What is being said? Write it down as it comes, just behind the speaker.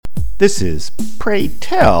This is Pray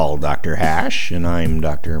Tell Dr. Hash, and I'm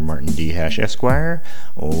Dr. Martin D. Hash, Esquire,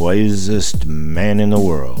 wisest man in the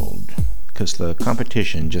world. 'Cause the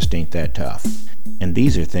competition just ain't that tough. And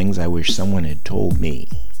these are things I wish someone had told me.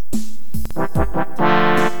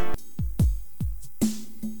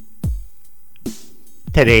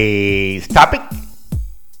 Today's topic: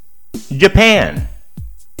 Japan.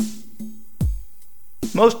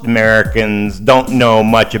 Most Americans don't know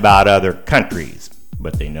much about other countries,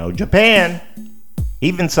 but they know Japan,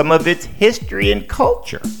 even some of its history and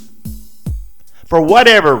culture. For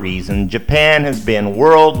whatever reason, Japan has been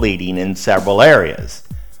world-leading in several areas,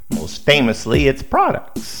 most famously its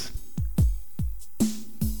products.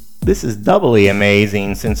 This is doubly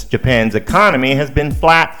amazing since Japan's economy has been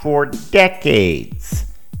flat for decades,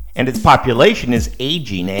 and its population is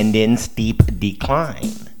aging and in steep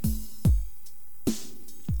decline.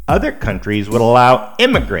 Other countries would allow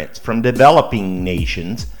immigrants from developing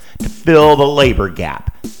nations to fill the labor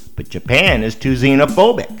gap, but Japan is too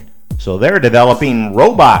xenophobic, so they're developing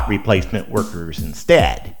robot replacement workers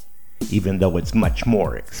instead, even though it's much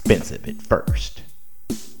more expensive at first.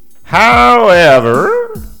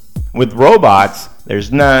 However, with robots,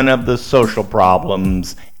 there's none of the social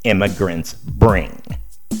problems immigrants bring.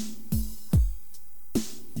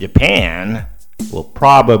 Japan will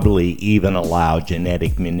probably even allow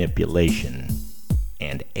genetic manipulation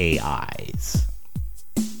and AIs.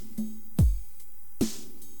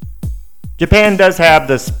 Japan does have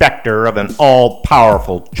the specter of an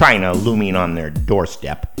all-powerful China looming on their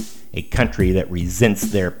doorstep, a country that resents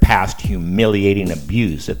their past humiliating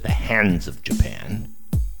abuse at the hands of Japan.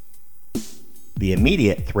 The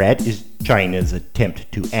immediate threat is China's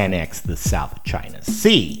attempt to annex the South China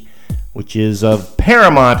Sea, which is of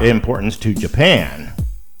paramount importance to Japan.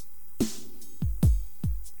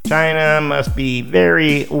 China must be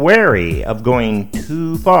very wary of going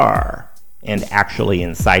too far and actually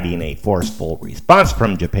inciting a forceful response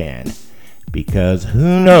from Japan, because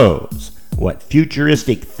who knows what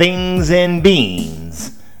futuristic things and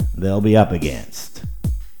beings they'll be up against.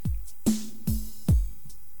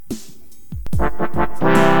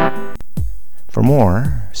 For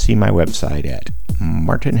more, see my website at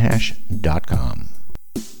martinhash.com.